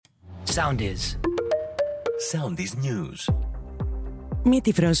Soundis. Soundis News. Μη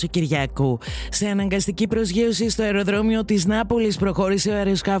τη φρόσο Κυριακού. Σε αναγκαστική προσγείωση στο αεροδρόμιο της Νάπολης προχώρησε ο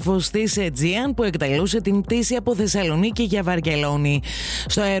αεροσκάφος της Aegean που εκτελούσε την πτήση από Θεσσαλονίκη για Βαρκελόνη.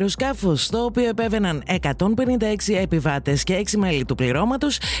 Στο αεροσκάφος, στο οποίο επέβαιναν 156 επιβάτες και 6 μέλη του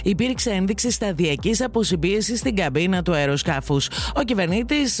πληρώματος, υπήρξε ένδειξη σταδιακής αποσυμπίεσης στην καμπίνα του αεροσκάφους. Ο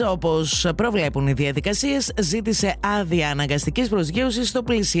κυβερνήτης, όπως προβλέπουν οι διαδικασίες, ζήτησε άδεια αναγκαστικής προσγείωσης στο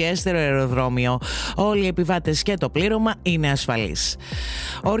πλησιέστερο αεροδρόμιο. Όλοι οι επιβάτες και το πλήρωμα είναι ασφαλείς.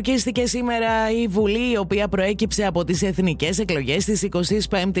 Ορκίστηκε σήμερα η Βουλή, η οποία προέκυψε από τις εθνικές εκλογές της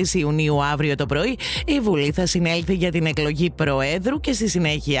 25ης Ιουνίου. Αύριο το πρωί η Βουλή θα συνέλθει για την εκλογή Προέδρου και στη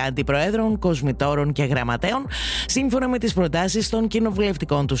συνέχεια Αντιπροέδρων, Κοσμητόρων και Γραμματέων, σύμφωνα με τις προτάσεις των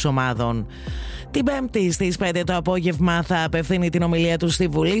κοινοβουλευτικών τους ομάδων. Την Πέμπτη στις 5 το απόγευμα θα απευθύνει την ομιλία του στη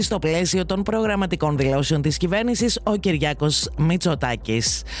Βουλή στο πλαίσιο των προγραμματικών δηλώσεων της κυβέρνησης ο Κυριάκος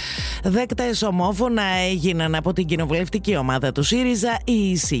Μητσοτάκης. Δεκτές ομόφωνα έγιναν από την κοινοβουλευτική ομάδα του ΣΥΡΙΖΑ οι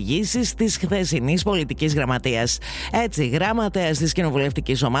εισηγήσεις της χθεσινής πολιτικής γραμματείας. Έτσι, γραμματέας της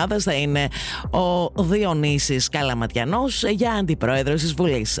κοινοβουλευτικής ομάδας θα είναι ο Διονύσης Καλαματιανός, για αντιπρόεδρος της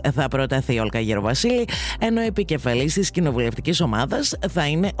Βουλής θα προταθεί η Όλγα Γεροβασίλη, ενώ επικεφαλής της κοινοβουλευτικής ομάδας θα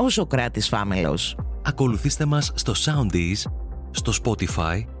είναι ο Σωκράτης Φάμελος. Ακολουθήστε μας στο Soundis, στο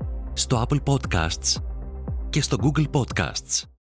Spotify, στο Apple Podcasts και στο Google Podcasts.